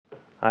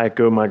I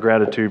echo my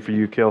gratitude for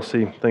you,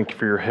 Kelsey. Thank you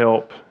for your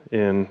help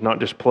in not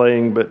just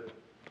playing, but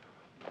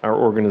our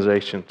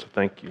organization. So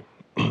thank you.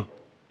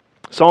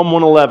 Psalm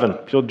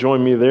 111. If you'll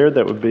join me there,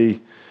 that would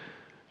be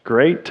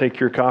great.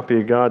 Take your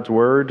copy of God's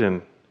Word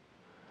and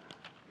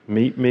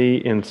meet me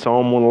in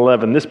Psalm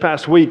 111. This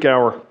past week,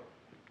 our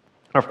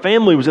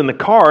family was in the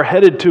car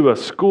headed to a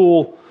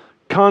school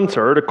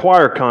concert, a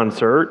choir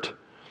concert.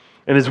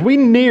 And as we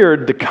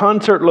neared the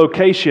concert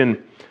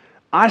location,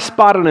 I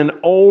spotted an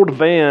old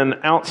van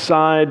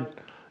outside,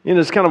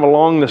 it's kind of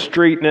along the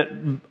street, and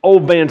that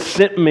old van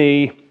sent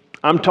me,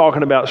 I'm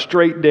talking about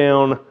straight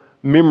down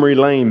memory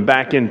lane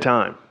back in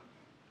time.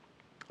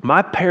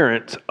 My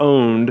parents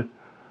owned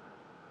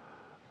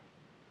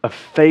a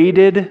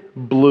faded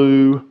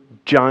blue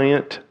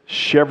giant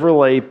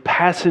Chevrolet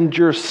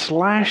passenger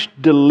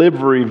 /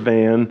 delivery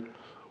van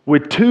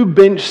with 2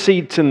 bench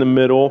seats in the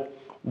middle,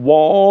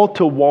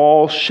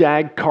 wall-to-wall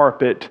shag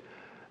carpet,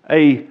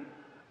 a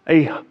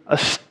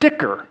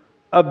sticker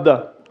of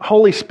the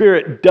Holy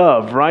Spirit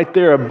dove right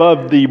there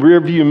above the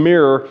rearview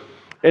mirror.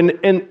 And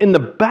in the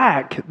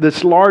back,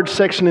 this large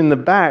section in the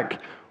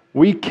back,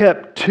 we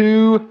kept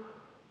 2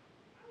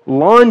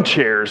 lawn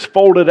chairs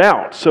folded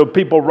out so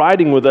people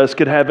riding with us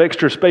could have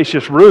extra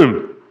spacious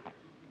room.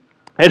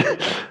 And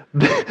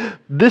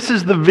this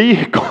is the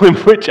vehicle in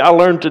which I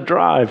learned to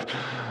drive.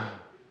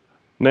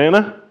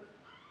 Nana?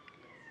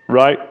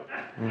 Right?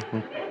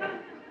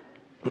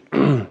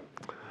 Mm-hmm.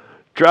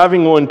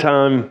 Driving one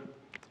time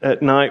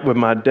at night with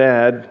my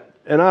dad,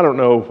 and I don't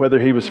know whether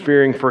he was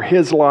fearing for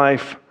his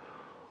life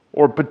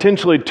or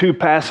potentially 2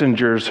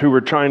 passengers who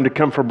were trying to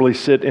comfortably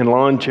sit in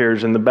lawn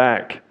chairs in the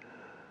back.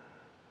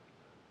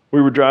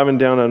 We were driving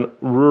down a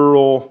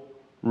rural,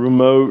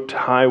 remote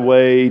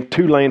highway,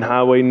 2-lane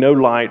highway, no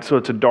light, so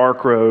it's a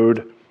dark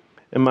road.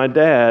 And my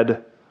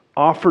dad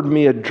offered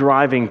me a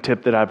driving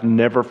tip that I've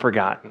never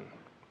forgotten.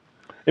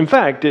 In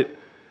fact, it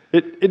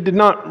did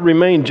not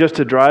remain just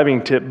a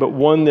driving tip, but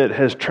one that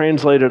has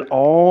translated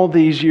all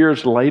these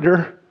years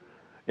later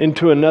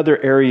into another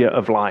area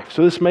of life.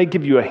 So this may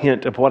give you a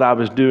hint of what I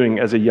was doing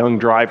as a young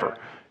driver.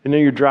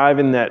 You're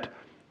driving that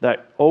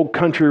old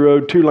country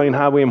road, 2-lane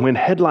highway, and when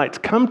headlights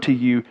come to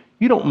you,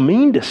 you don't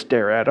mean to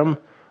stare at them,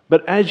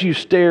 but as you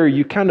stare,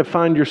 you kind of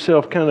find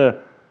yourself kind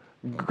of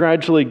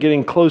gradually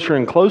getting closer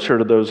and closer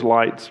to those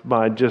lights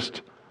by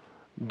just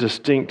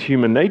distinct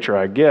human nature,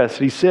 I guess.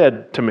 He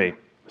said to me,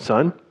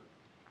 "Son,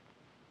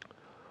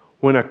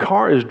 when a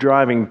car is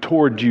driving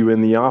towards you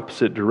in the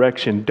opposite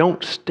direction,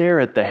 don't stare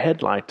at the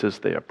headlights as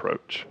they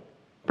approach."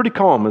 Pretty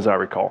calm, as I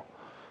recall.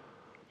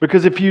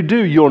 Because if you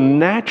do, you'll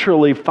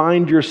naturally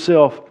find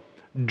yourself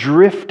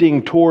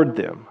drifting toward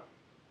them.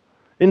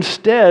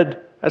 Instead,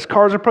 as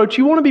cars approach,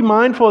 you want to be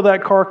mindful of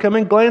that car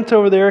coming, glance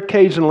over there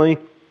occasionally,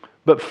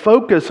 but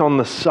focus on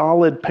the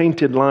solid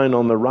painted line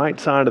on the right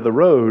side of the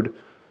road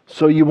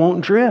so you won't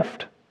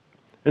drift.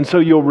 And so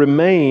you'll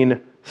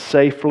remain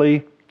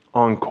safely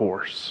on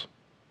course.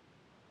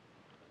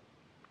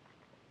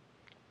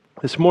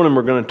 This morning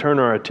we're going to turn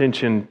our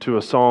attention to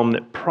a psalm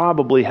that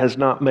probably has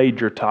not made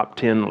your top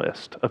 10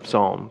 list of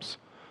psalms.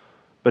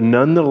 But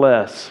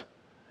nonetheless,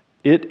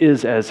 it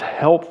is as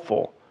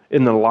helpful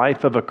in the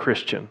life of a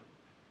Christian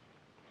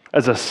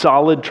as a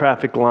solid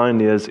traffic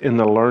line is in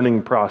the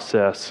learning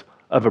process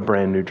of a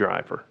brand new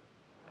driver.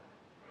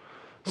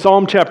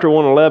 Psalm chapter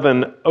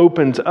 111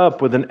 opens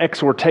up with an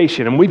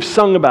exhortation, and we've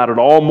sung about it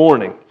all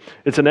morning.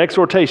 It's an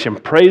exhortation,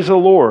 praise the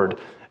Lord,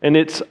 and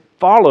it's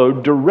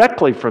followed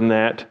directly from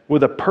that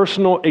with a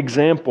personal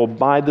example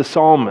by the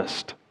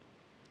psalmist.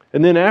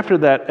 And then after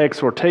that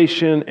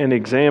exhortation and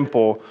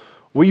example,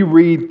 we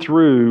read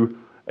through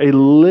a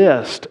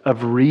list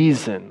of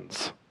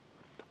reasons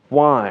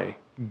why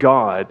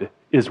God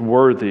is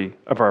worthy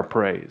of our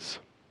praise.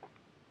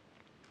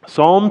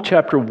 Psalm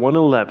chapter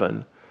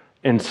 111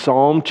 and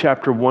Psalm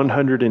chapter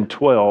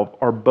 112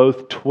 are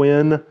both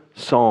twin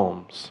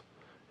psalms.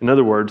 In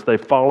other words, they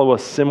follow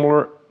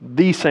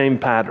the same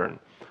pattern.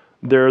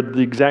 They're the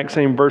exact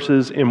same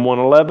verses in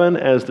 111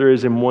 as there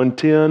is in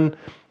 110,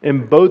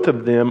 and both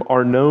of them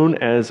are known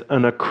as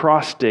an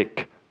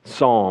acrostic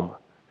psalm.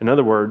 In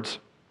other words,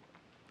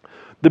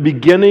 the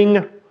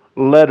beginning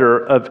letter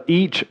of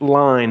each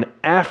line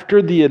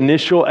after the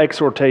initial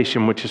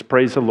exhortation, which is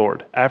praise the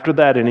Lord, after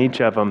that in each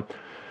of them,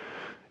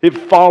 it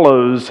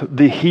follows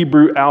the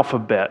Hebrew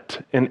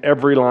alphabet, and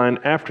every line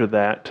after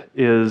that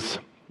is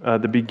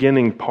the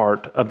beginning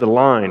part of the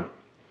line.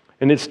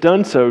 And it's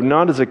done so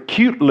not as a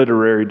cute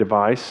literary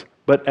device,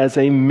 but as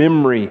a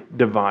memory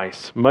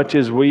device. Much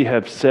as we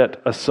have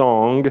set a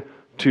song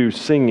to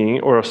singing,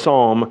 or a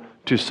psalm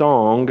to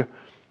song,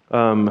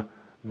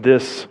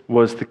 this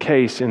was the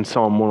case in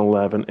Psalm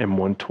 111 and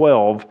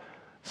 112.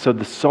 So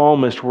the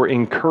psalmists were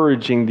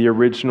encouraging the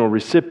original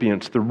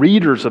recipients, the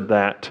readers of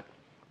that,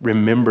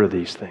 remember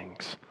these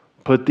things.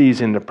 Put these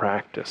into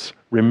practice.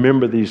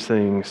 Remember these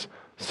things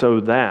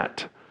so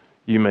that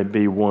you may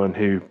be one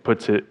who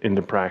puts it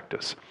into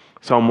practice.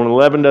 Psalm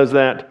 111 does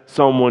that.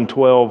 Psalm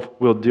 112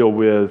 we'll deal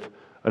with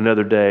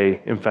another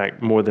day. In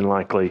fact, more than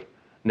likely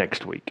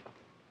next week.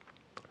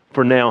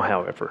 For now,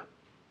 however,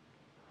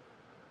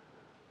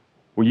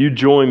 will you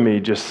join me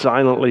just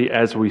silently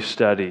as we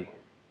study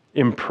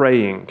in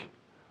praying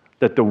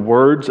that the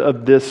words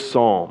of this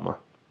psalm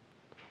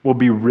will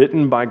be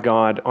written by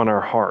God on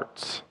our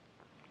hearts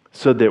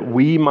so that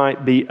we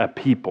might be a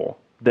people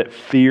that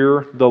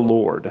fear the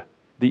Lord,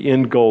 the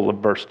end goal of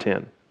verse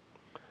 10,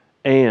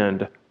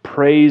 and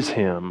praise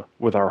Him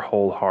with our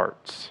whole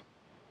hearts.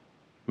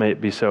 May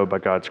it be so by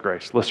God's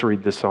grace. Let's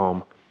read this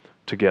psalm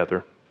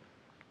together.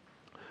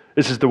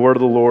 This is the word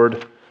of the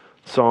Lord,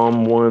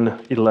 Psalm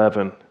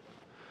 111.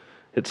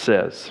 It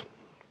says,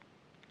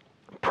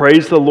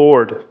 "Praise the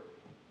Lord.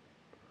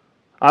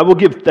 I will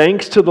give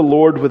thanks to the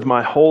Lord with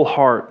my whole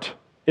heart,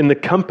 in the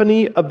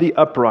company of the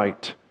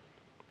upright,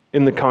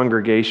 in the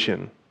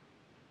congregation.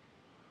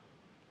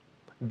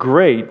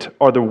 Great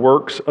are the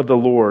works of the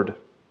Lord,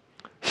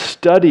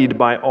 studied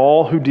by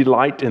all who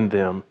delight in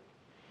them.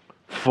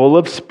 Full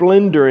of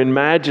splendor and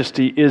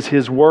majesty is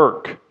His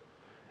work,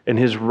 and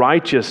His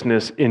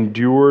righteousness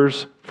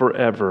endures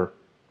forever.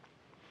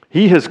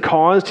 He has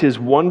caused His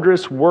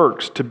wondrous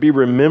works to be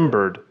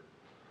remembered.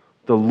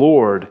 The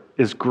Lord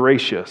is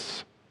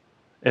gracious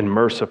and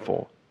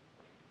merciful.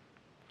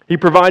 He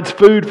provides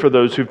food for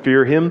those who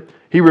fear Him.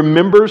 He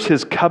remembers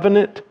His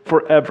covenant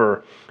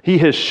forever. He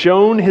has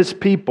shown His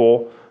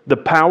people the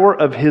power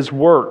of His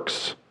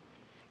works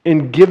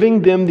in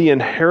giving them the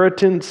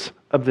inheritance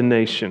of the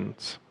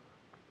nations.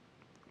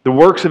 The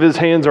works of His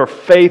hands are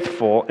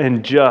faithful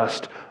and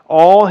just.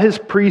 All His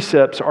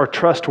precepts are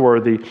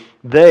trustworthy.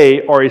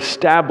 They are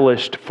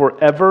established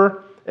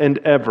forever and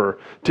ever,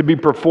 to be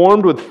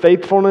performed with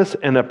faithfulness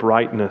and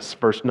uprightness."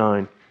 Verse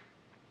 9.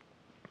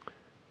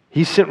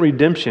 He sent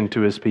redemption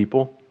to His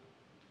people.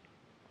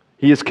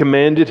 He has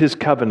commanded His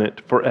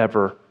covenant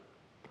forever.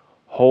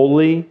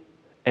 Holy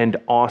and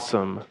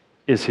awesome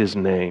is His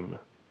name.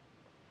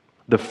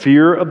 The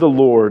fear of the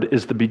Lord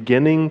is the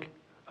beginning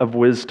of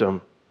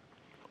wisdom.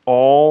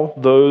 All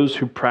those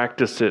who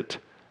practice it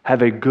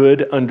have a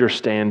good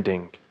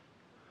understanding.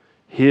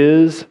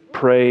 His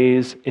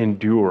praise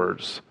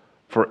endures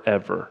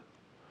forever.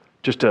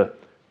 Just a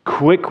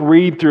quick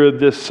read through of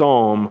this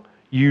psalm,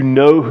 you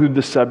know who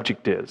the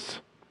subject is.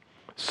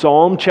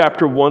 Psalm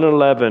chapter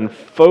 111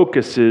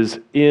 focuses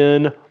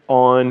in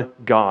on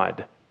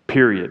God,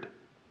 period.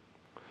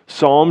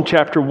 Psalm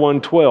chapter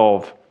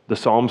 112, the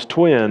psalm's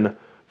twin,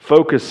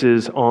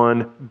 focuses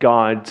on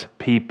God's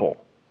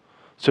people.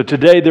 So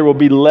today there will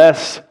be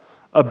less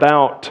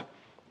about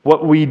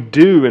what we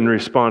do in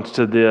response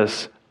to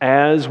this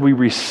as we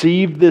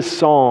receive this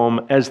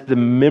psalm as the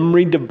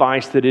memory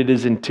device that it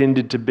is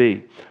intended to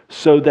be,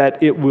 so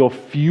that it will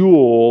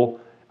fuel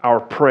our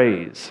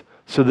praise,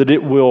 so that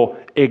it will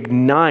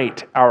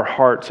ignite our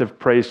hearts of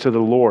praise to the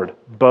Lord,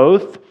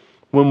 both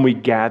when we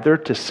gather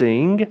to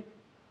sing,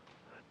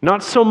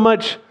 not so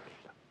much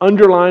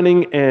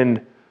underlining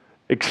and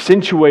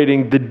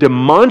accentuating the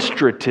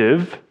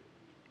demonstrative,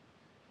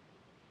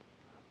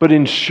 but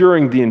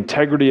ensuring the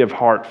integrity of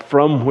heart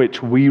from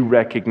which we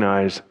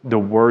recognize the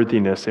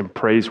worthiness and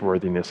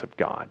praiseworthiness of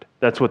God.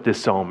 That's what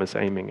this psalm is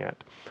aiming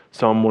at.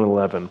 Psalm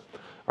 111,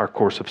 our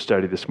course of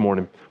study this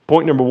morning.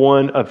 Point number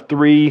 1 of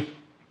 3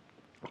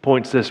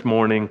 points this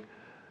morning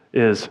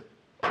is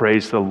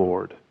praise the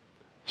Lord.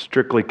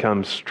 Strictly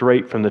comes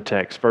straight from the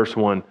text. Verse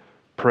 1,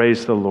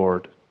 praise the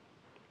Lord.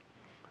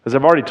 As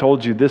I've already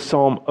told you, this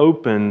psalm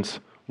opens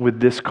with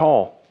this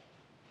call.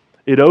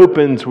 It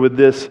opens with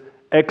this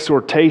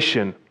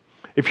exhortation.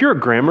 If you're a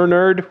grammar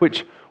nerd,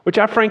 which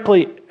I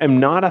frankly am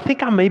not, I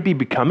think I may be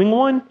becoming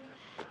one.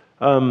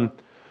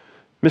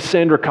 Miss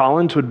Sandra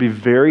Collins would be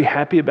very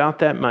happy about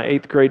that, my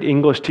 8th grade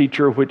English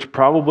teacher, which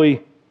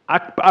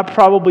I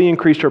probably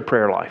increased her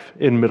prayer life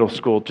in middle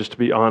school, just to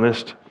be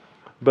honest.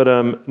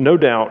 But no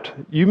doubt,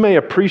 you may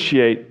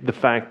appreciate the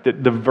fact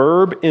that the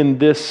verb in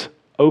this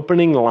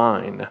opening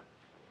line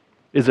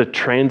is a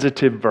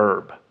transitive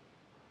verb.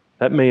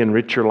 That may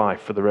enrich your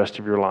life for the rest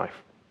of your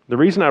life. The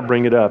reason I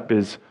bring it up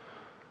is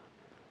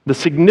the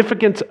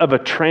significance of a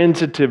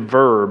transitive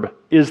verb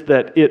is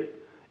that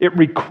it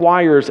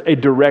requires a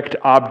direct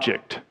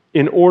object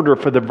in order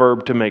for the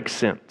verb to make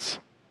sense.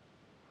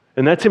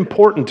 And that's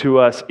important to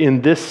us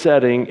in this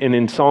setting and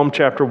in Psalm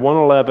chapter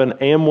 111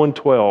 and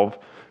 112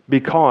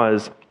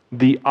 because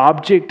the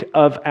object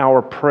of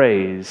our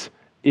praise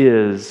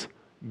is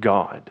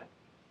God.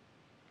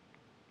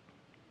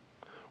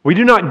 We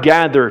do not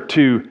gather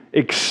to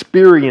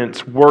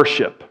experience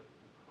worship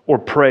or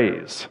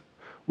praise.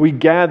 We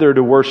gather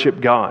to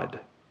worship God.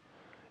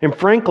 And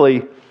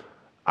frankly,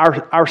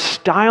 our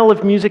style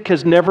of music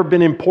has never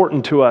been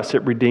important to us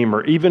at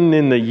Redeemer, even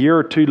in the year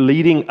or two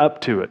leading up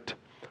to it.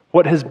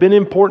 What has been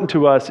important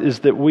to us is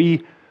that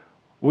we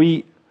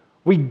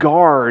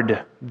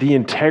guard the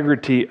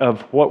integrity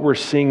of what we're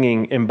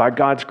singing, and by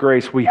God's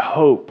grace, we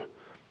hope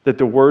that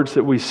the words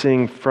that we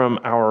sing from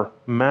our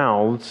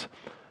mouths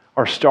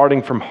are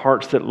starting from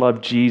hearts that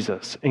love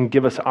Jesus and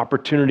give us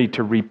opportunity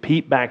to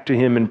repeat back to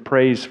Him in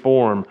praise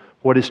form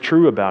what is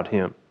true about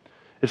Him.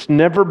 It's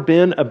never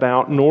been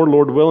about, nor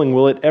Lord willing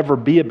will it ever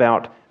be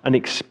about, an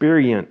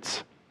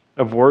experience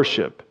of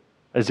worship,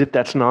 as if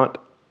that's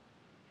not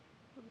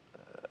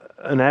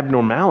an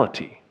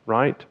abnormality,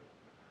 right?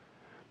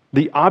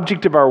 The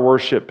object of our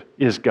worship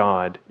is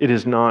God. It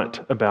is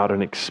not about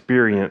an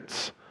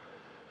experience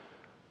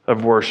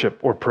of worship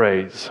or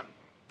praise.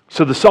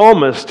 So the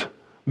psalmist,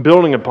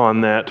 building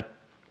upon that,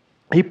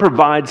 he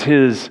provides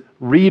his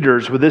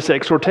readers with this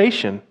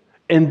exhortation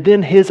and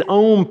then his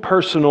own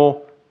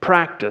personal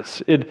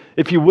practice.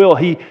 If you will,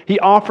 he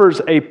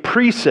offers a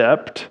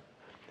precept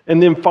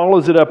and then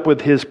follows it up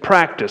with his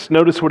practice.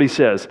 Notice what he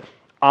says,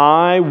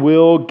 I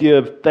will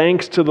give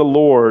thanks to the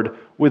Lord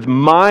with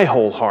my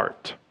whole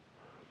heart,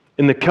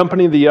 in the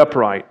company of the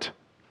upright,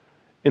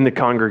 in the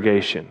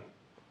congregation.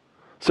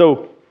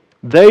 So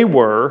they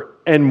were,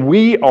 and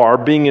we are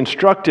being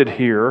instructed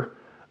here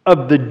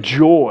of the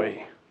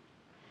joy,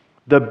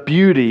 the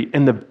beauty,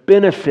 and the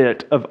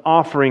benefit of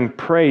offering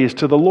praise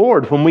to the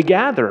Lord when we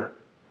gather.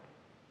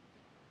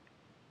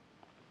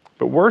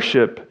 But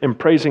worship and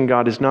praising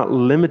God is not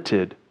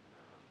limited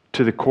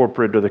to the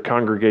corporate or the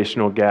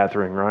congregational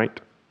gathering, right?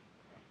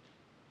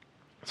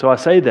 So I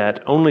say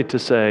that only to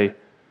say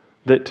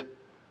that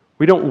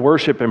we don't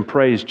worship and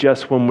praise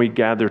just when we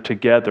gather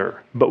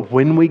together, but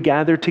when we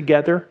gather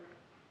together,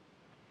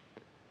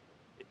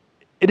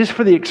 it is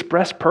for the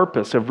express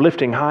purpose of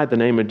lifting high the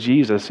name of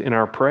Jesus in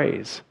our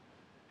praise,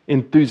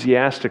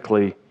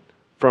 enthusiastically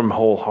from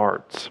whole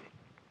hearts.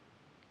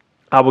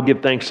 I will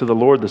give thanks to the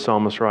Lord, the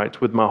psalmist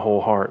writes, with my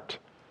whole heart.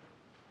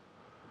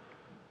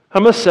 I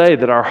must say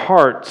that our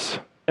hearts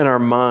and our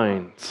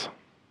minds,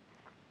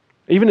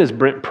 even as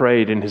Brent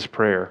prayed in his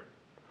prayer,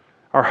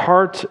 our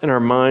hearts and our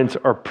minds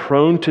are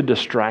prone to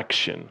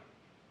distraction.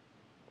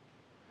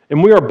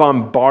 And we are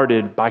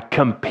bombarded by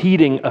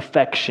competing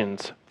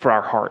affections for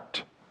our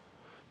heart,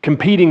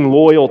 competing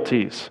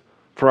loyalties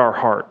for our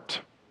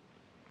heart.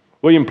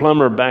 William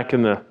Plummer, back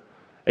in the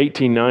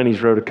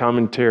 1890s, wrote a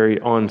commentary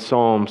on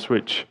Psalms,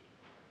 which,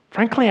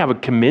 frankly, I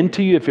would commend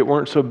to you if it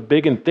weren't so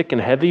big and thick and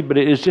heavy, but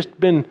it's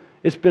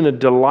been a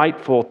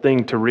delightful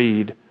thing to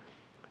read.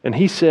 And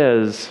he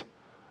says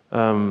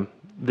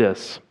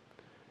this,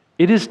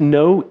 it is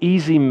no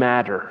easy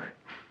matter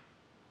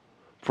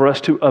for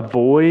us to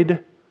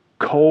avoid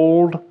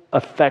cold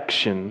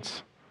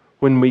affections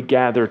when we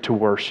gather to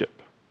worship.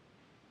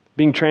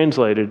 Being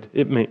translated,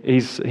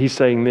 he's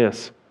saying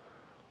this.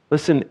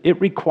 Listen,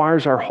 it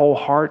requires our whole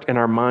heart and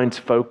our mind's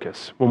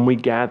focus when we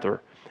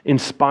gather, in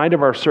spite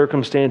of our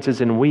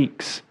circumstances and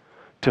weeks,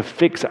 to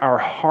fix our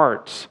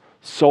hearts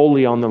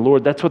solely on the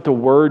Lord. That's what the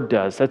Word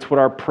does. That's what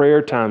our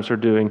prayer times are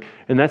doing.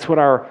 And that's what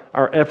our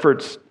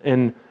efforts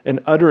and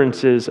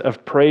utterances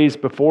of praise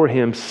before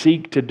Him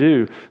seek to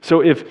do.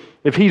 So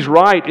if He's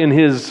right in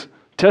His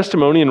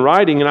testimony and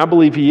writing, and I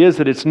believe He is,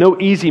 that it's no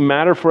easy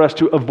matter for us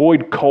to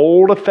avoid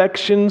cold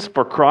affections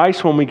for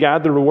Christ when we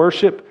gather to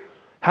worship,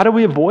 how do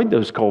we avoid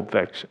those cold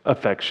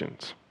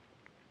affections?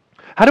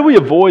 How do we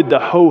avoid the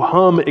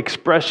ho-hum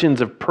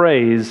expressions of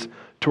praise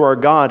to our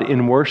God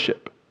in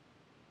worship?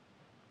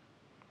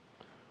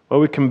 Well,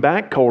 we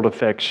combat cold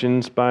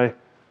affections by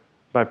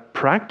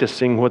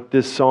practicing what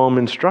this psalm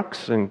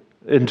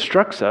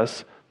instructs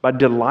us, by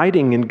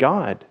delighting in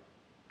God,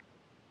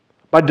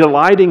 by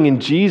delighting in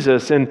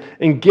Jesus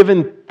and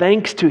giving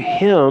thanks to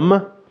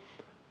Him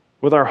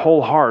with our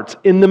whole hearts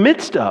in the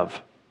midst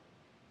of,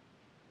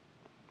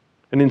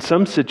 and in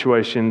some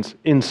situations,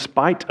 in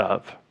spite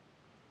of,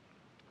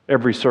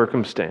 every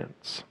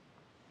circumstance.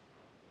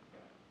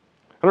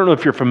 I don't know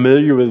if you're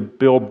familiar with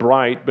Bill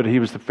Bright, but he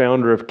was the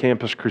founder of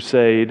Campus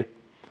Crusade.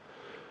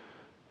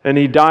 And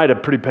he died a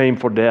pretty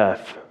painful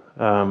death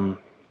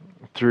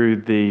through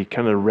the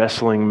kind of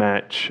wrestling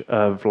match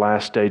of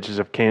last stages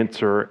of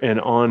cancer. And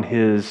on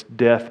his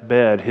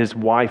deathbed, his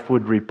wife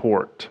would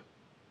report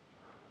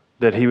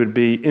that he would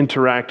be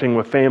interacting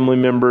with family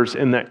members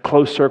in that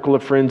close circle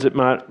of friends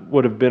that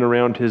would have been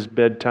around his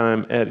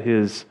bedtime in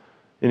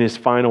his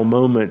final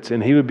moments.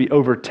 And he would be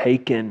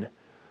overtaken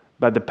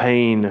by the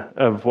pain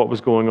of what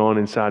was going on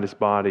inside his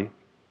body.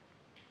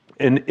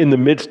 And in the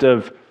midst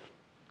of,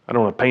 I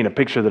don't want to paint a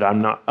picture that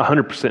I'm not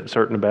 100%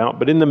 certain about,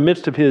 but in the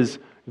midst of his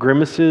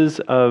grimaces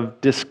of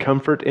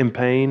discomfort and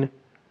pain,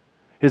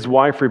 his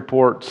wife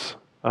reports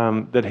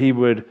that he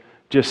would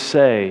just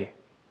say,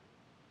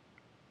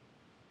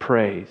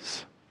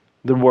 praise,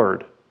 the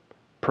word,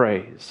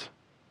 praise.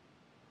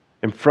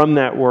 And from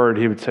that word,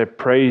 he would say,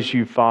 praise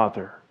you,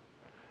 Father.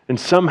 And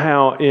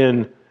somehow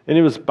and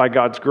it was by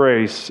God's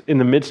grace, in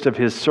the midst of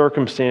his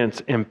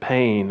circumstance and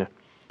pain,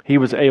 he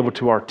was able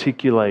to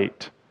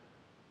articulate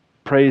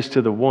praise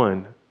to the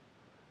one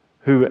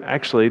who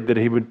actually, that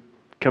he would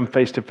come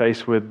face to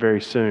face with very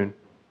soon.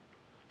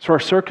 So our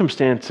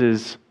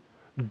circumstances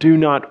do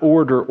not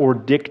order or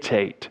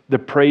dictate the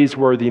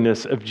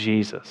praiseworthiness of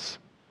Jesus.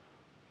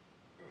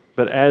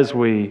 But as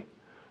we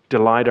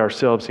delight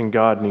ourselves in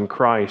God and in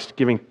Christ,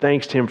 giving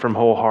thanks to Him from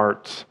whole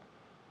hearts,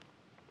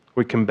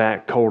 we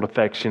combat cold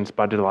affections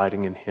by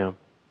delighting in Him.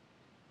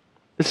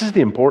 This is the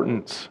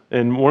importance,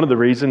 and one of the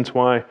reasons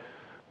why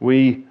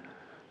we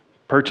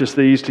purchased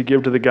these to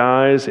give to the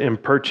guys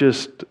and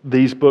purchased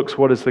these books,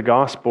 What is the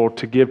Gospel,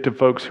 to give to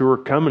folks who are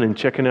coming and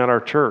checking out our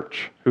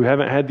church, who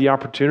haven't had the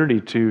opportunity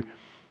to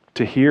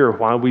to hear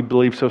why we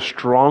believe so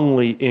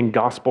strongly in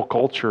gospel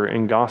culture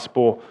and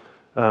gospel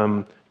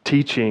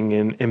teaching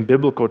and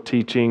biblical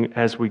teaching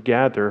as we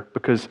gather,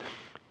 because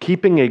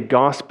keeping a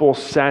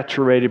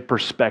gospel-saturated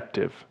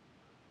perspective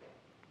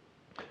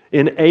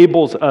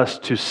enables us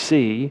to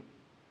see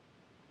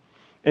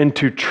and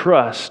to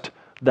trust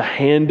the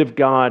hand of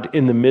God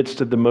in the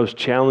midst of the most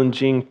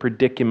challenging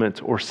predicaments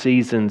or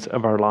seasons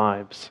of our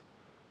lives.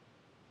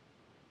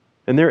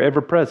 And they're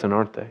ever present,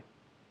 aren't they?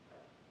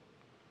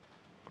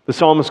 The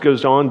psalmist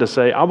goes on to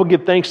say, I will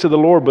give thanks to the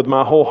Lord with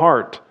my whole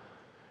heart,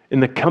 in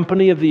the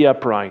company of the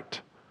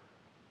upright,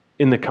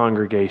 in the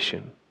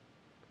congregation.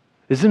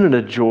 Isn't it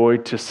a joy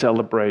to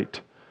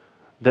celebrate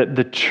that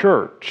the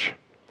church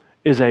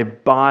is a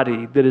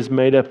body that is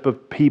made up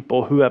of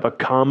people who have a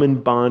common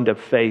bond of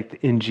faith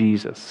in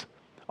Jesus?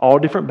 All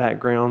different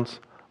backgrounds,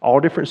 all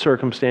different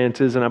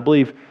circumstances, and I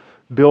believe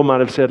Bill might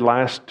have said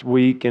last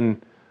week,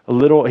 and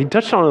he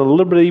touched on it a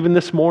little bit even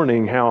this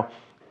morning, how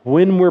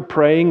when we're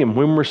praying and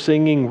when we're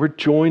singing, we're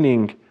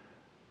joining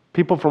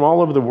people from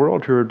all over the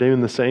world who are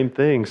doing the same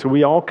thing. So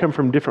we all come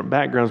from different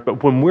backgrounds,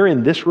 but when we're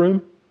in this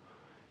room,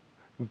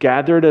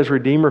 gathered as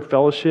Redeemer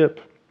Fellowship,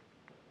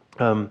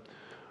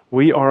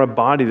 we are a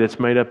body that's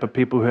made up of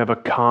people who have a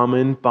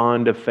common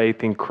bond of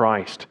faith in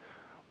Christ.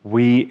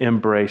 We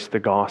embrace the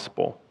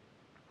gospel.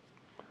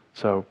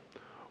 So,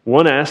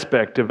 one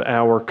aspect of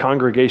our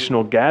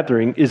congregational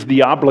gathering is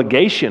the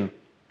obligation.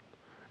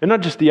 And not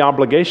just the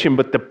obligation,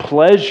 but the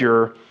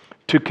pleasure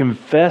to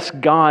confess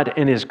God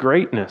and His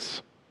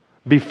greatness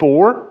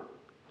before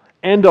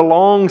and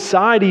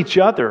alongside each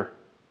other,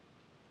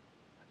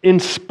 in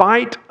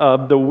spite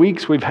of the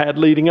weeks we've had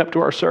leading up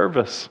to our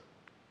service.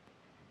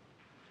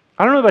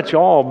 I don't know about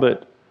y'all,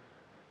 but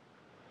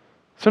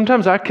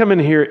sometimes I come in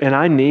here and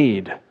I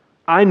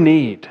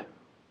need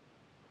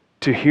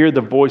to hear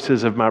the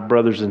voices of my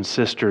brothers and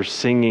sisters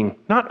singing,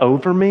 not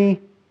over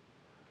me,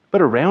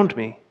 but around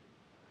me.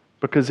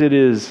 Because it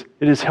is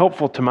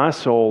helpful to my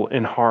soul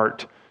and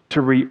heart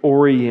to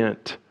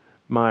reorient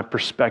my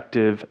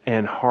perspective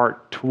and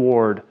heart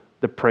toward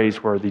the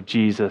praiseworthy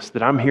Jesus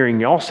that I'm hearing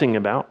y'all sing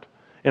about.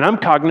 And I'm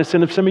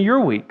cognizant of some of your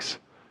weeks,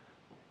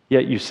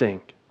 yet you sing.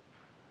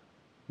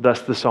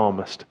 Thus the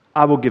psalmist,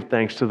 I will give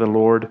thanks to the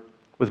Lord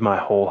with my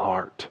whole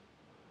heart,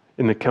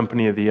 in the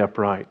company of the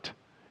upright,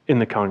 in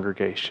the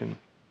congregation.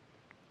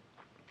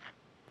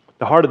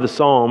 The heart of the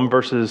psalm,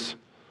 verses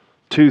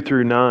 2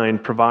 through 9,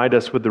 provide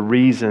us with the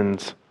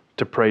reasons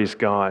to praise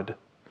God,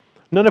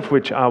 none of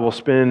which I will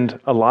spend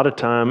a lot of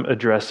time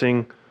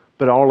addressing,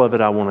 but all of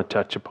it I want to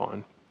touch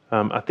upon.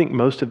 I think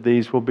most of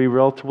these will be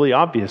relatively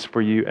obvious for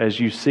you as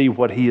you see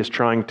what he is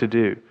trying to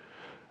do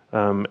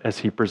as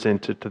he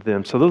presents it to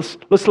them. So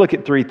let's look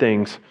at three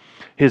things: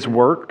 his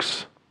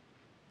works,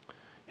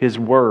 his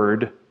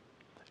word,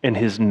 and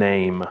his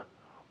name.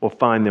 We'll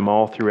find them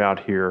all throughout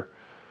here,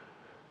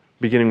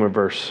 beginning with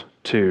verse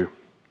 2.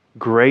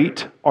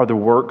 Great are the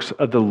works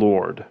of the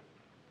Lord,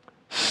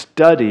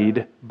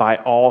 studied by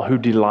all who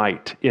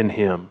delight in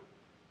Him.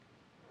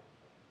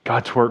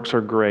 God's works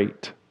are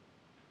great.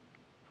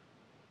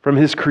 From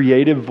His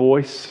creative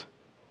voice,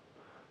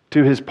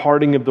 to His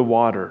parting of the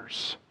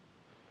waters,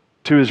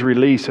 to His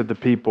release of the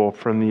people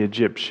from the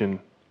Egyptian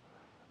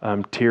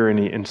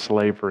tyranny and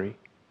slavery.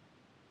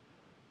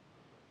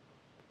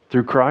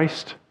 Through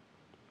Christ,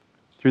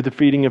 through the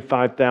feeding of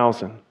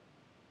 5,000,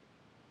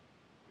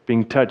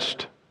 being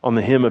touched on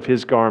the hem of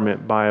His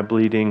garment by a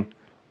bleeding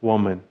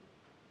woman,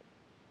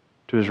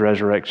 to His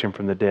resurrection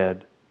from the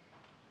dead.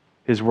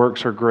 His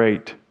works are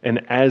great,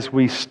 and as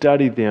we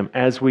study them,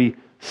 as we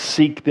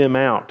seek them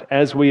out,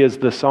 as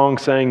the song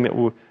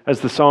sang, as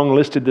the song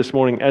listed this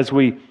morning, as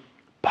we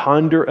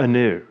ponder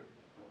anew,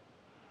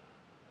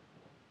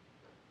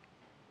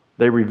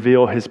 they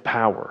reveal His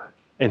power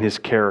and His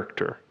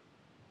character.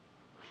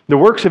 The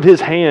works of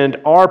His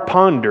hand are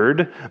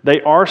pondered,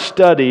 they are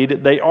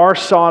studied, they are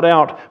sought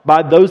out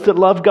by those that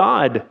love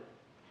God.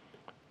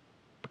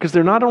 Because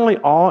they're not only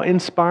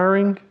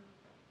awe-inspiring,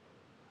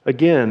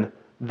 again,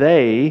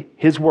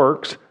 His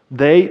works,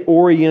 they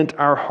orient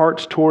our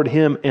hearts toward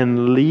Him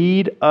and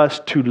lead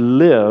us to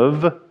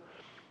live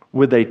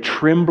with a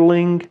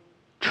trembling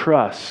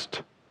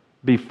trust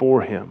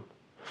before Him.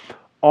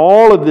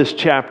 All of this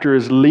chapter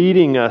is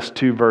leading us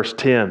to verse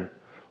 10,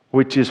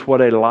 which is what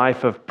a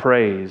life of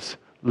praise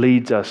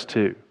leads us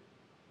to.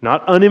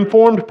 Not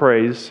uninformed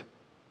praise,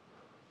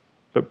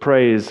 but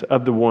praise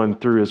of the one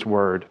through His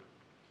Word.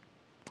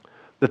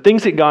 The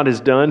things that God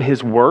has done,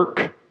 His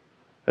work,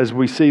 as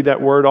we see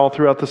that word all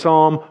throughout the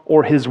psalm,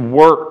 or His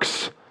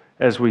works,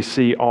 as we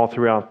see all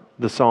throughout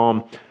the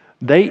psalm,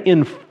 they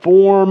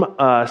inform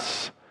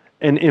us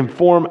and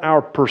inform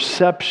our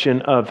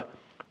perception of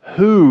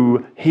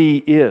who He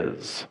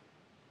is.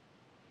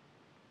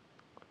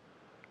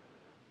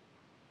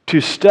 To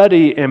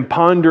study and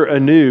ponder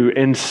anew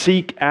and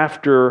seek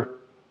after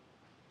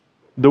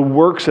the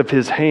works of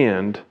His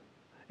hand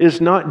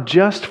is not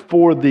just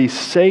for the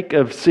sake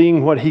of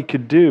seeing what He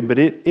could do, but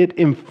it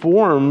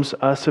informs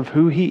us of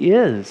who He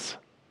is.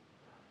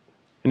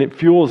 And it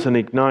fuels and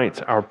ignites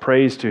our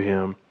praise to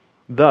Him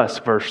Thus,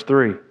 verse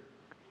 3,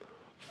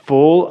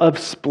 full of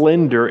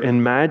splendor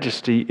and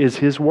majesty is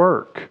His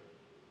work,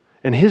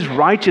 and His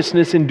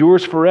righteousness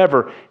endures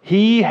forever.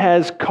 He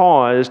has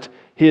caused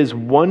His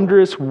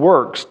wondrous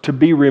works to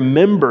be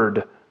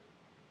remembered.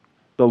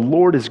 The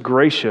Lord is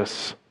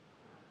gracious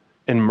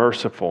and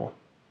merciful.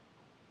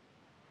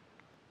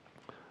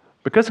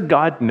 Because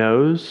God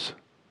knows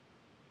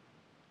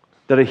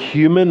that a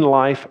human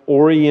life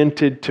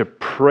oriented to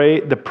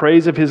the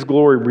praise of His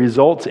glory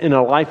results in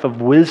a life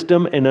of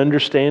wisdom and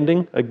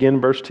understanding, again,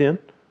 verse 10,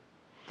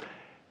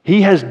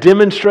 He has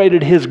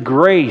demonstrated His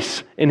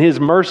grace and His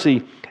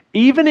mercy,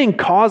 even in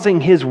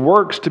causing His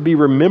works to be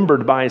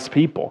remembered by His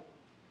people.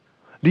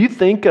 Do you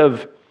think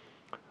of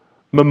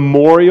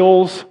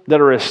memorials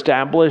that are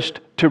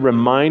established to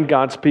remind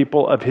God's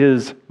people of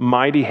His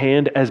mighty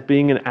hand as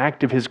being an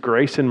act of His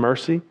grace and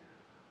mercy?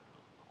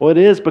 Well, it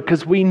is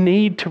because we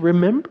need to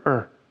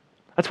remember.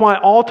 That's why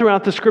all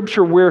throughout the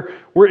Scripture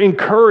we're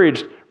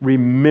encouraged,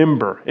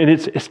 remember. And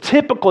it's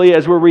typically,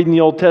 as we're reading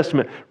the Old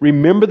Testament,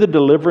 remember the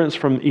deliverance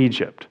from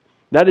Egypt.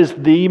 That is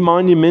the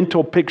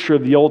monumental picture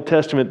of the Old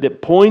Testament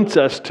that points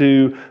us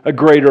to a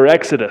greater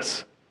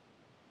Exodus,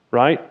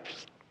 right?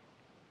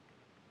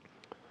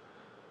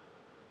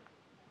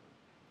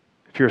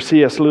 If you're a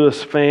C.S.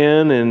 Lewis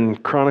fan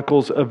and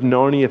Chronicles of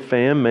Narnia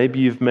fan, maybe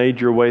you've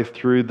made your way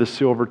through the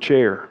Silver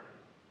Chair.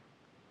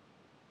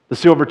 The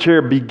Silver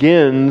Chair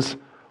begins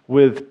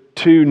with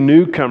two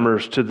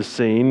newcomers to the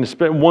scene.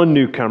 One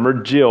newcomer,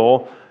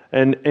 Jill,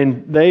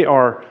 and they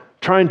are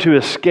trying to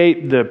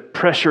escape the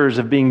pressures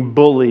of being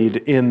bullied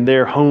in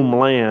their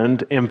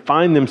homeland and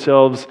find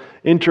themselves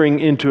entering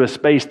into a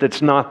space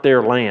that's not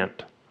their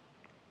land.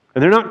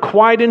 And they're not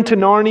quite into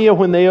Narnia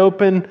when they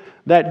open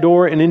that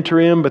door and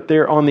enter in, but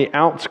they're on the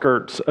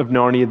outskirts of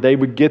Narnia. They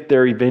would get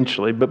there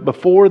eventually. But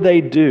before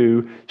they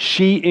do,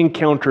 she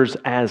encounters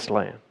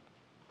Aslan.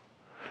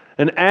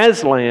 And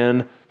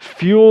Aslan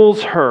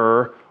fuels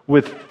her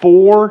with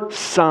 4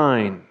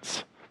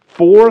 signs,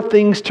 4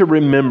 things to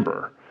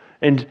remember.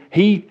 And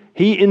he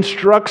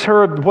instructs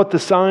her of what the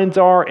signs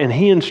are, and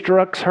he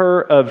instructs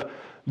her of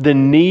the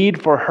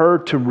need for her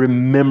to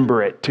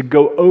remember it, to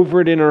go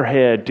over it in her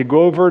head, to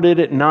go over it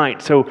at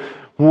night. So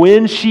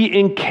when she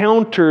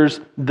encounters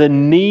the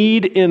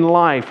need in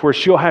life where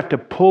she'll have to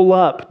pull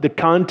up the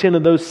content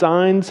of those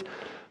signs,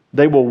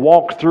 they will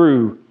walk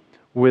through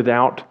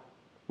without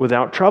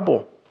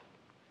trouble.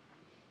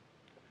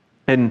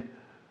 And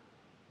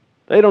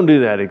they don't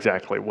do that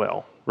exactly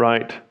well,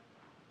 right?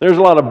 There's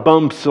a lot of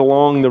bumps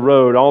along the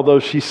road. Although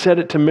she set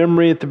it to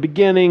memory at the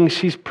beginning,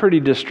 she's pretty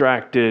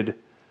distracted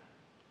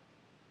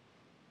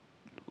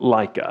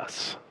like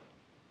us.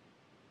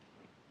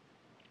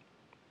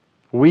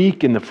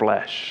 Weak in the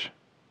flesh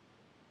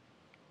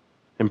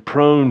and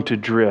prone to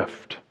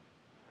drift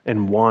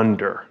and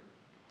wander.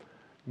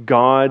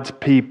 God's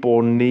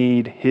people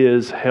need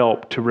His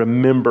help to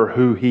remember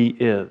who He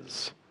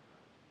is.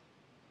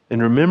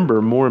 And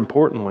remember, more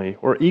importantly,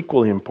 or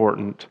equally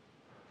important,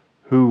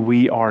 who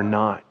we are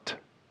not.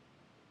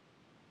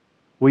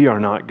 We are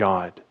not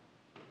God.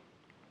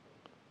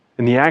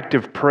 In the act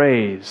of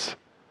praise,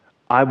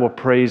 I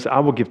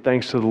will give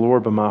thanks to the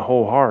Lord with my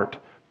whole heart.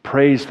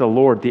 Praise the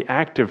Lord. The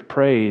act of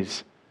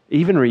praise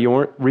even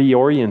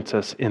reorients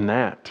us in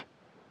that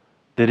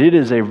it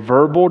is a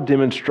verbal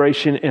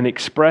demonstration and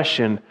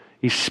expression,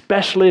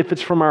 especially if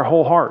it's from our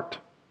whole heart,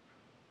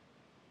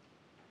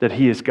 that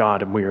He is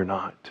God and we are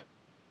not.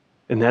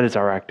 And that is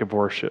our act of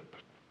worship.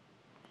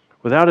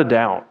 Without a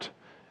doubt,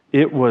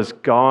 it was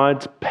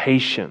God's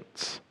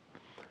patience,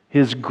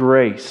 His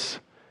grace,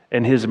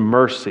 and His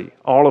mercy,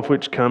 all of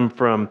which come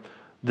from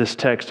this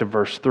text of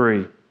verse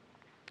 3,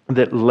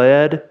 that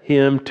led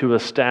Him to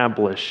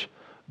establish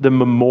the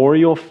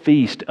memorial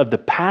feast of the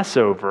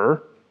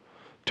Passover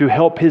to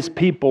help His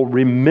people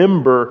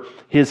remember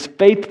His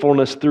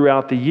faithfulness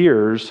throughout the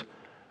years,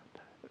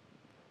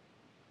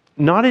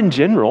 not in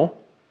general,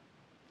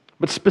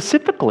 but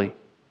specifically.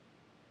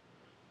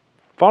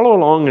 Follow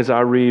along as I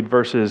read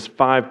verses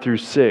 5 through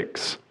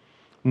 6,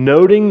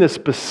 noting the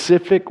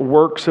specific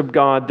works of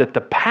God that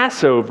the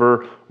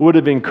Passover would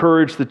have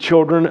encouraged the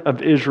children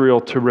of Israel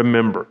to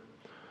remember.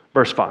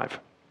 Verse 5.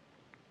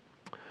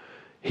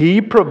 He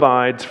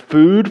provides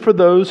food for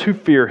those who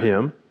fear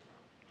Him.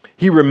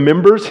 He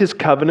remembers His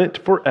covenant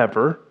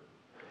forever.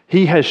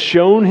 He has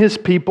shown His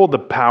people the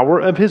power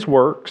of His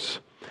works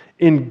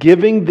in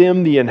giving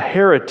them the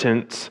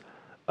inheritance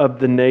of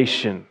the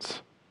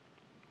nations.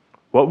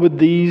 What would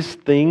these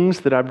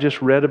things that I've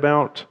just read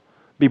about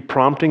be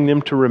prompting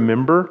them to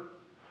remember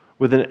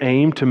with an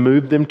aim to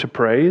move them to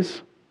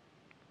praise?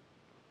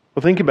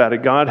 Well, think about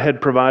it. God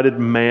had provided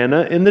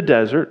manna in the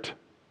desert.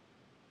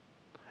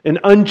 And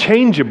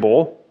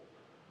unchangeable,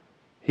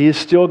 He is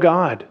still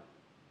God.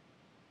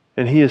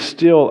 And He is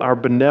still our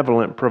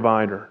benevolent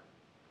provider.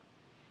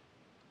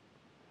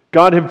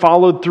 God had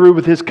followed through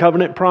with His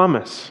covenant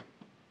promise.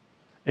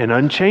 And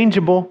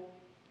unchangeable,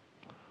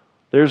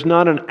 there's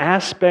not an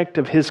aspect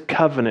of His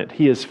covenant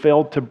He has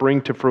failed to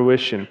bring to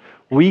fruition.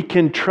 We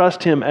can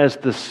trust Him as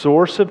the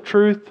source of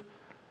truth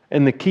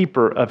and the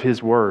keeper of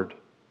His word.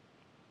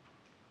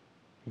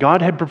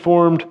 God had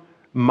performed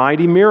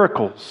mighty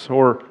miracles,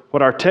 or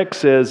what our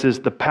text says is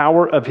the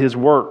power of his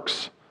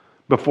works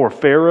before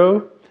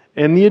Pharaoh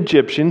and the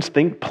Egyptians.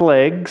 Think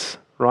plagues,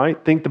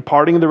 right? Think the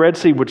parting of the Red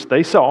Sea, which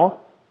they saw,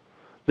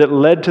 that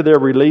led to their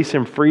release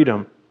and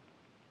freedom.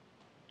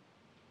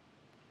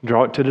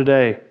 Draw it to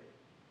today.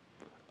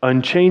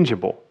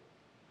 Unchangeable.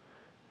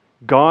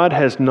 God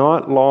has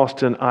not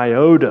lost an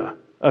iota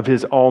of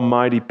his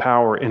almighty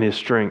power and his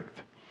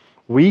strength.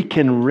 We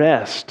can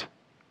rest.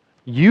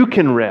 You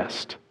can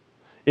rest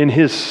in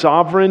his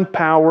sovereign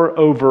power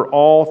over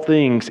all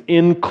things,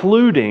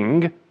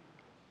 including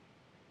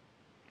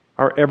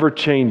our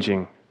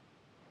ever-changing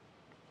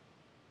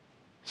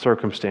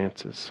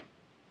circumstances.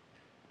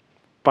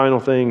 Final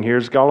thing,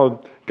 here's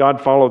God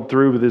followed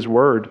through with his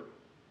word.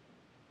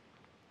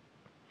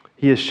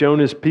 He has shown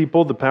his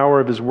people the power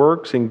of his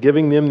works in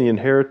giving them the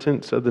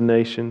inheritance of the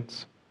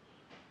nations.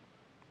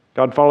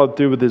 God followed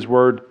through with his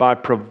word by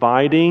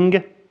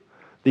providing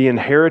the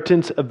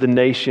inheritance of the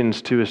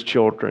nations to his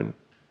children.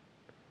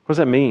 What does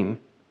that mean?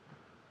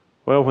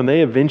 Well, when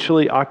they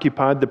eventually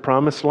occupied the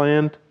promised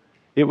land,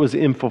 it was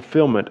in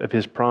fulfillment of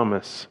his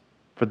promise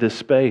for this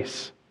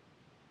space.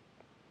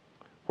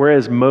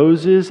 Whereas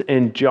Moses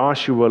and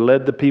Joshua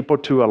led the people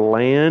to a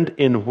land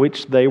in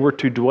which they were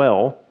to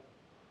dwell,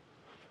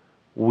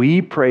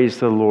 we praise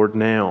the Lord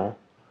now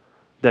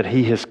that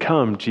he has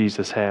come,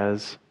 Jesus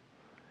has,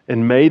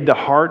 and made the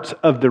hearts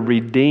of the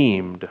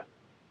redeemed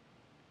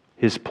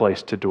his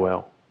place to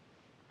dwell.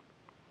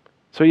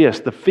 So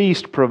yes, the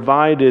feast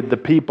provided the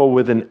people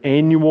with an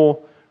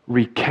annual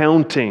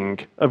recounting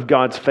of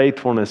God's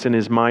faithfulness in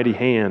his mighty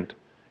hand.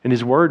 And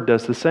his word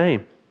does the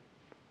same.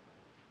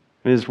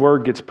 And his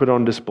word gets put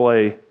on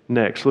display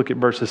next. Look at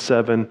verses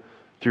 7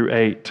 through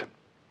 8,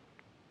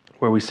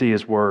 where we see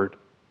his word.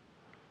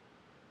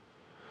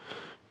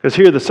 Because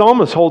here the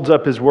psalmist holds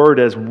up his word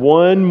as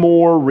one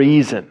more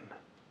reason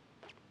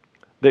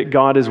that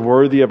God is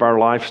worthy of our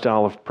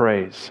lifestyle of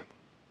praise.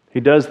 He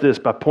does this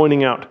by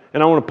pointing out,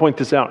 and I want to point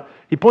this out.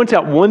 He points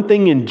out one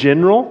thing in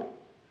general,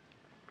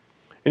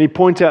 and he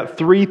points out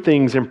three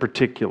things in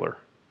particular.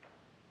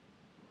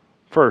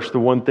 First, the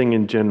one thing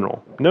in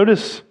general.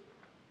 Notice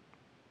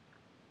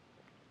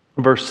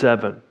verse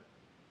 7.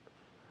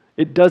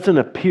 It doesn't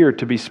appear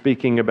to be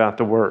speaking about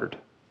the word.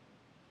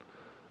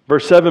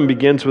 Verse 7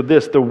 begins with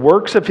this: the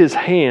works of his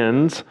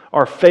hands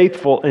are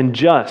faithful and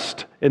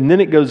just. And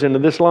then it goes into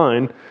this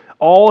line: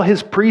 all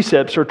his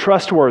precepts are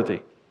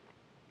trustworthy.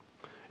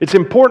 It's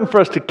important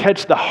for us to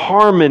catch the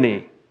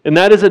harmony. And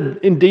that is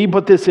indeed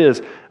what this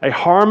is. A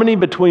harmony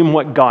between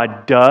what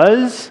God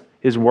does,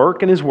 his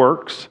work and his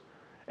works,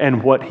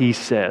 and what he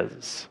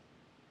says.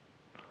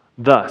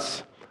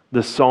 Thus,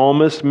 the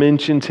psalmist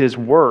mentions his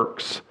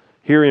works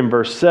here in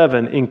verse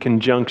 7 in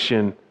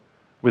conjunction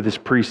with his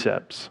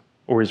precepts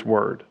or his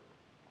word.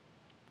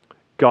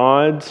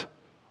 God's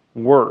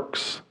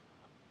works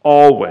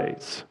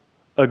always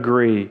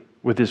agree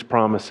with his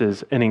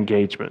promises and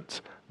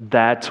engagements.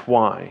 That's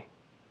why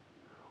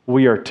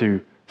we are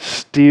to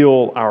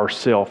steel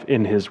ourselves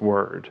in his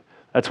word.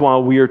 That's why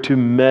we are to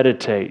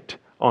meditate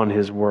on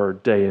his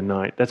word day and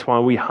night. That's why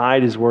we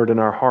hide his word in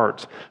our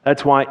hearts.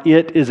 That's why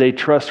it is a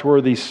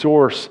trustworthy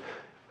source,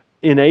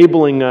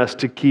 enabling us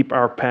to keep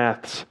our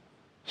paths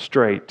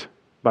straight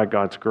by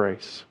God's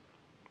grace.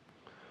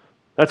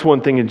 That's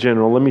one thing in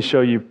general. Let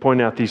me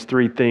point out these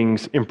three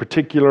things. In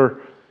particular,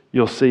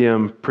 you'll see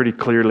them pretty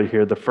clearly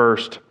here. The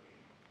first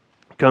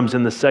comes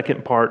in the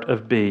second part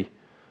of B.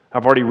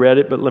 I've already read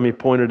it, but let me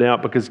point it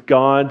out because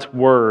God's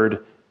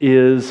word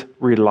is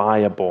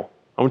reliable.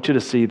 I want you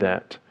to see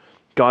that.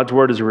 God's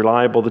word is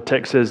reliable. The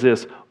text says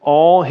this: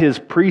 all his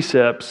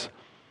precepts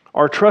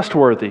are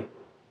trustworthy.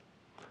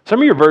 Some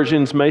of your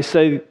versions may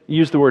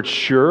use the word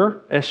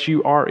sure,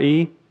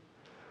 S-U-R-E.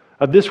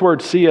 This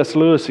word, C.S.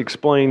 Lewis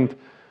explained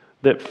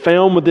that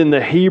found within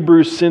the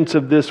Hebrew sense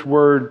of this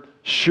word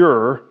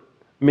sure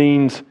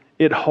means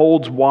it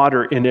holds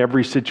water in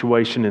every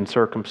situation and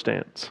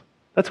circumstance.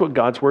 That's what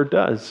God's word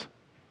does.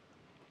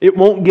 It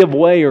won't give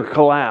way or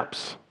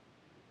collapse.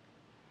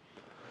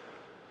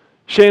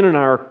 Shannon and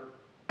I are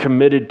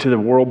committed to the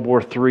World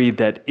War III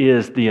that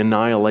is the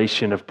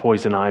annihilation of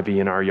poison ivy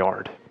in our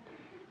yard.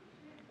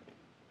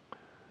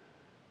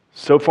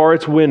 So far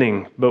it's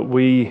winning, but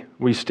we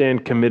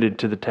stand committed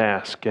to the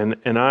task. And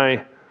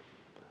I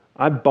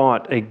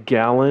bought a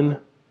gallon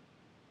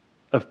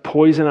of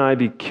poison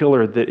ivy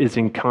killer that is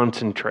in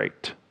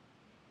concentrate.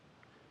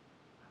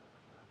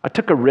 I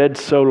took a red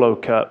Solo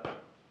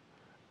cup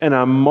and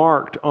I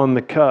marked on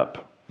the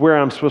cup where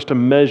I'm supposed to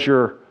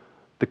measure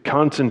the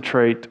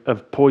concentrate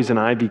of poison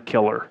ivy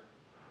killer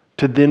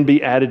to then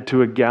be added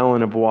to a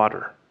gallon of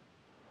water.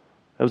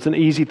 That was an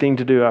easy thing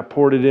to do. I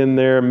poured it in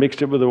there,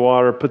 mixed it with the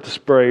water, put the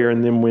sprayer,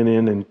 and then went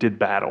in and did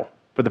battle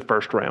for the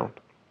first round.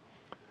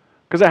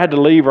 Because I had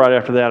to leave right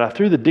after that, I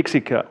threw the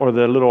Dixie cup or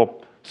the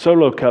little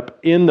Solo cup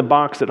in the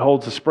box that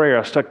holds the sprayer.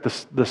 I stuck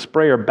the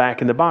sprayer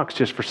back in the box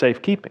just for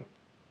safekeeping.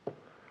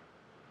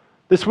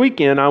 This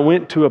weekend, I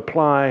went to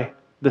apply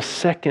the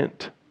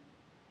second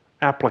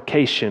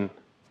application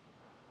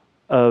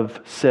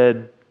of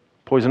said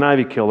poison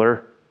ivy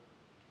killer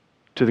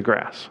to the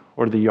grass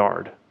or the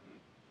yard.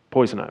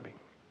 Poison ivy.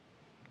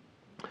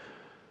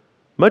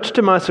 Much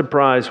to my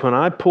surprise, when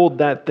I pulled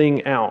that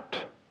thing out,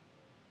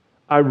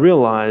 I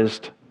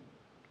realized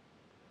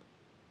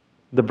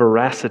the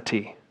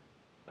veracity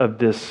of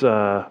this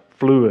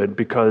fluid,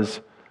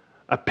 because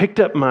I picked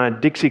up my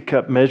Dixie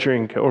cup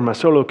measuring cup, or my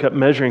Solo cup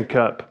measuring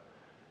cup,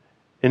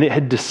 and it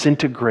had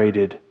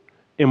disintegrated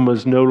and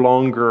was no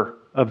longer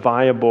a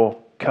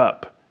viable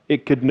cup.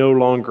 It could no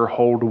longer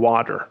hold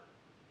water.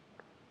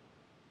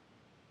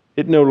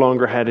 It no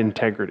longer had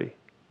integrity.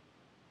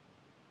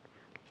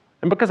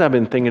 And because I've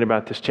been thinking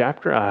about this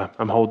chapter,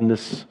 I'm holding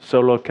this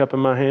Solo cup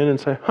in my hand and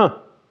say,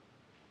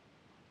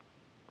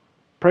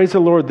 praise the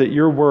Lord that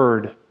your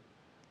word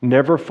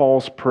never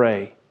falls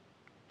prey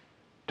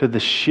to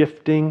the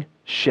shifting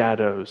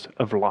shadows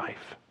of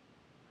life.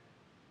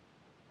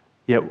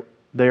 Yet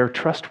they are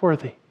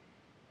trustworthy.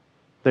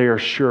 They are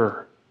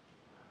sure.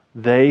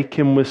 They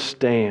can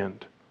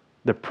withstand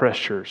the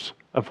pressures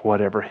of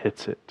whatever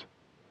hits it.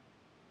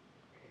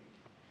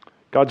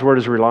 God's word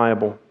is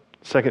reliable.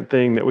 Second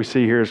thing that we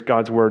see here is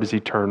God's word is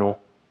eternal.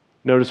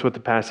 Notice what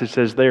the passage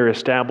says. They are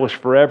established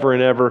forever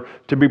and ever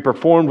to be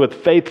performed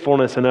with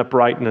faithfulness and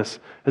uprightness.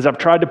 As I've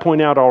tried to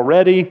point out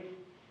already,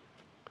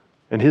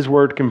 and his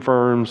word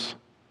confirms,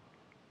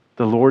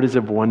 the Lord is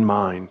of one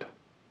mind,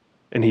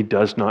 and he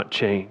does not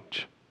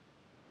change.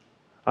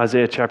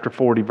 Isaiah chapter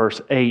 40,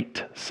 verse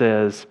 8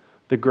 says,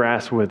 the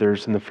grass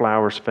withers and the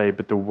flowers fade,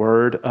 but the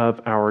word of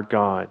our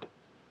God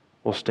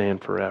will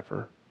stand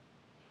forever.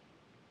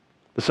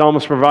 The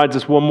psalmist provides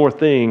us one more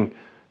thing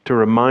to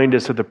remind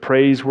us of the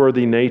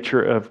praiseworthy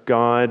nature of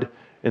God,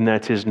 and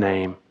that's his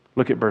name.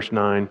 Look at verse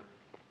 9.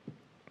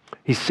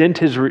 He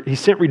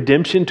sent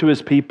redemption to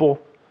his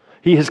people.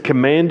 He has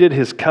commanded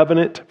his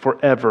covenant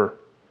forever.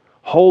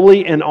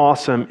 Holy and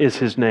awesome is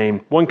his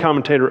name. One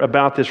commentator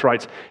about this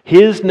writes,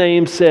 his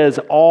name says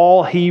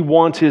all he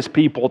wants his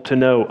people to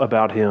know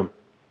about him.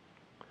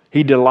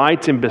 He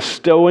delights in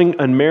bestowing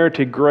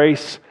unmerited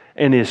grace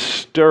and is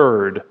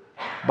stirred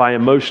by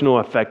emotional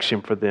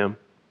affection for them.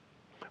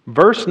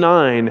 Verse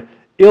 9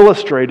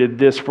 illustrated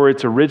this for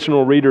its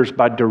original readers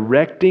by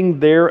directing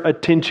their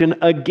attention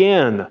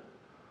again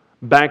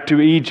back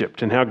to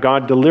Egypt and how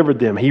God delivered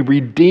them. He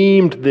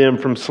redeemed them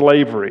from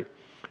slavery.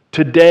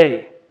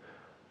 Today,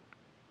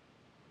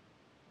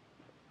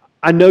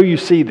 I know you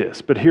see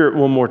this, but hear it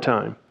one more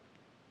time.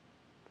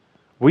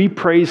 We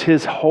praise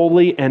his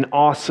holy and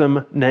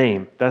awesome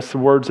name. That's the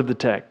words of the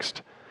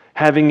text.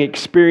 Having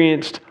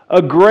experienced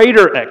a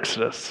greater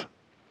exodus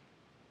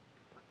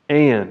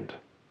and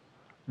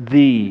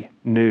the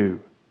new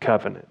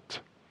covenant.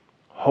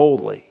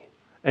 Holy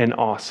and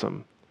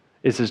awesome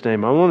is his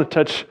name. I want to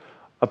touch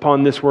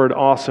upon this word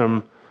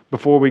awesome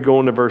before we go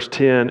into verse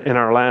 10 and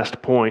our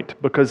last point,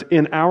 because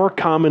in our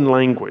common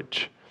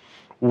language,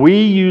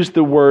 we use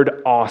the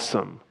word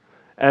awesome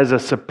as a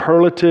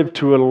superlative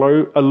to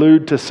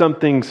allude to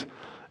something's,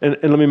 and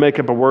let me make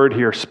up a word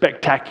here,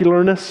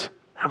 spectacularness.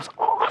 That was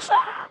awesome.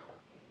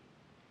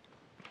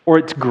 Or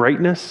its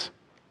greatness.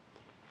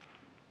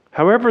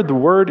 However, the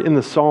word in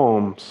the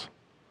Psalms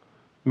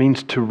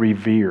means to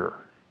revere.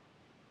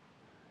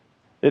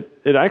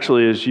 It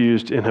actually is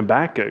used in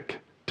Habakkuk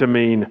to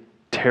mean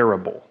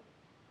terrible.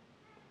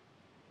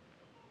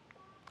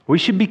 We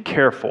should be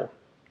careful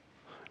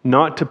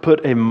not to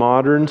put a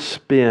modern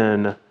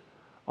spin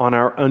on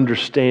our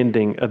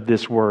understanding of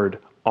this word,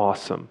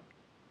 awesome.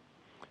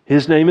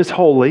 His name is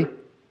holy,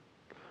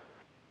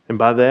 and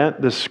by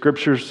that, the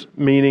scripture's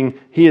meaning,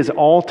 he is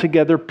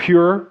altogether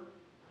pure,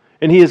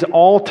 and he is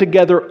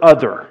altogether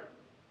other.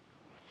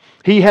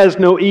 He has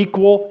no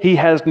equal, he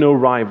has no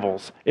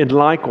rivals. And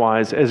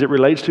likewise, as it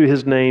relates to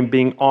his name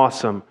being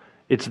awesome,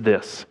 it's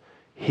this: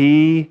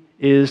 he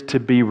is to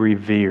be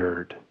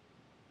revered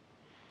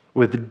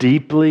with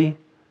deeply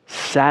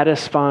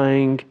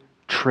satisfying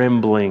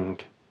trembling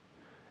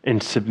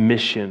and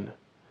submission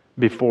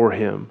before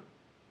him.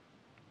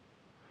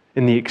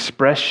 And the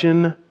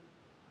expression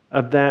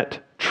of that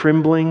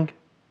trembling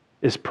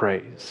is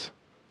praise.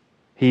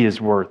 He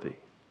is worthy.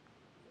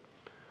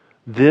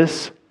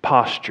 This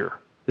posture,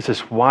 this is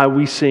why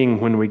we sing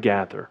when we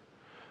gather.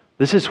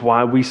 This is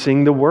why we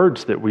sing the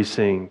words that we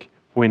sing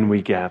when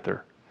we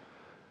gather.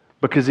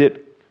 Because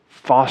it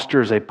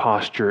fosters a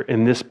posture,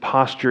 and this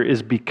posture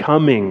is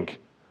becoming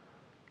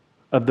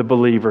of the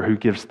believer who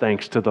gives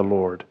thanks to the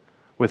Lord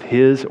with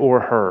his or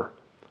her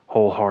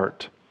whole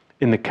heart.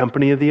 In the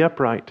company of the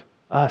upright,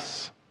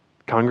 us,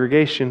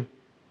 congregation.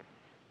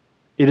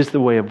 It is the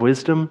way of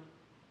wisdom.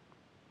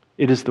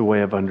 It is the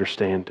way of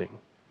understanding.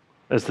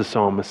 As the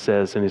psalmist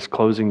says in his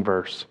closing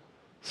verse,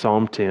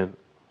 Psalm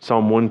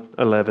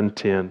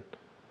 111:10.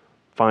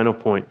 Final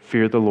point,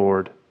 fear the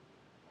Lord,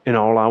 and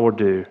all I will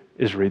do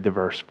is read the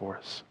verse for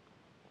us.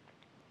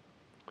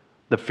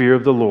 The fear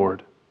of the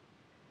Lord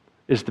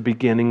is the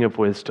beginning of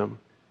wisdom.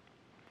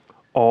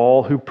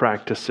 All who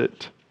practice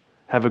it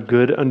have a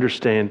good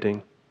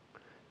understanding.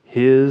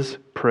 His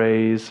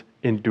praise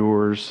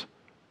endures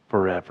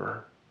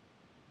forever.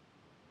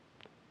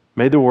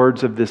 May the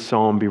words of this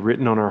psalm be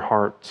written on our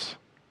hearts.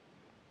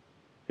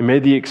 And may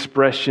the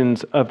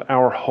expressions of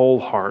our whole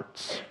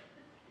hearts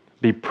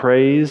be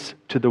praise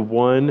to the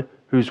one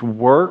whose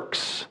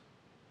works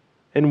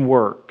and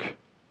work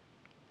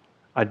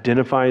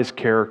identify his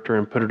character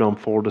and put it on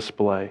full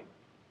display.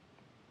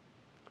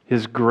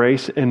 His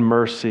grace and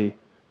mercy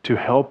to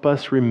help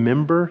us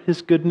remember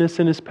his goodness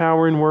and his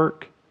power and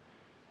work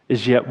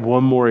is yet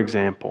one more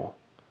example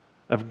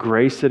of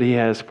grace that he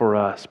has for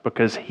us,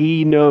 because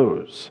he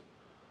knows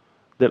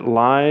that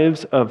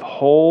lives of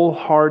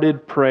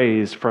wholehearted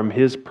praise from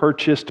his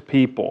purchased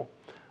people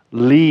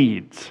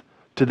leads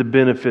to the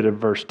benefit of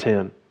verse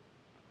 10.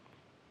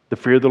 The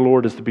fear of the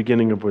Lord is the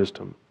beginning of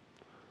wisdom.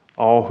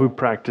 All who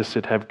practice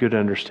it have good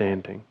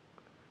understanding.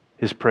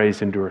 His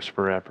praise endures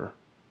forever.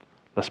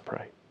 Let's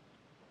pray.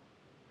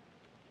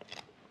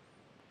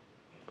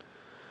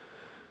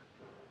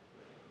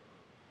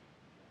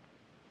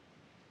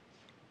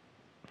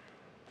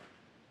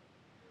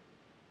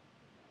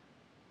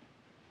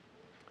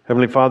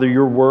 Heavenly Father,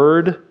 your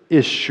word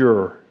is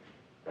sure.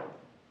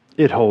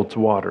 It holds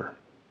water.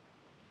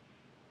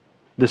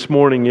 This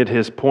morning it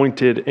has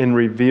pointed and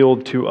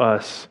revealed to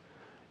us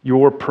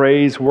your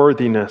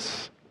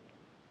praiseworthiness,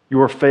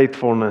 your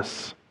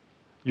faithfulness,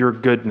 your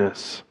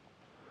goodness.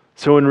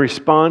 So in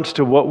response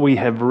to what we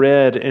have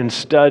read and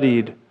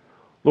studied,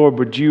 Lord,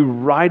 would you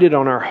write it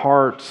on our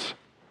hearts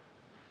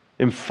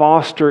and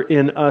foster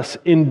in us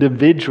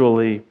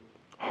individually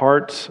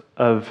hearts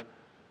of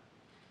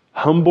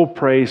humble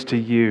praise to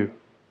you,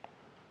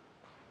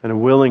 and a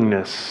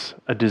willingness,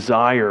 a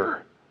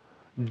desire,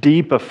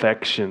 deep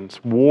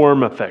affections,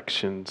 warm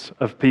affections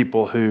of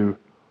people who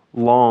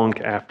long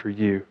after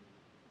you.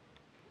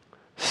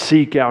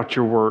 Seek out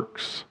your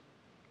works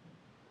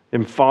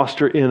and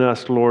foster in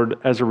us, Lord,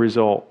 as a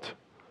result,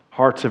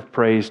 hearts of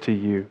praise to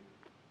you,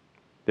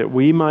 that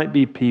we might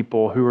be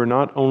people who are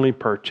not only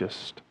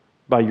purchased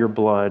by your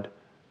blood,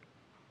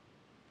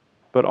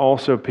 but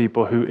also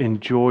people who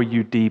enjoy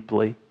you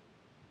deeply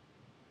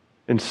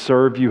and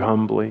serve you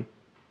humbly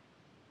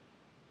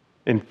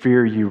and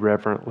fear you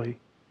reverently.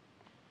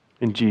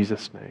 In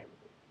Jesus' name,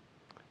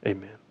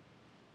 amen.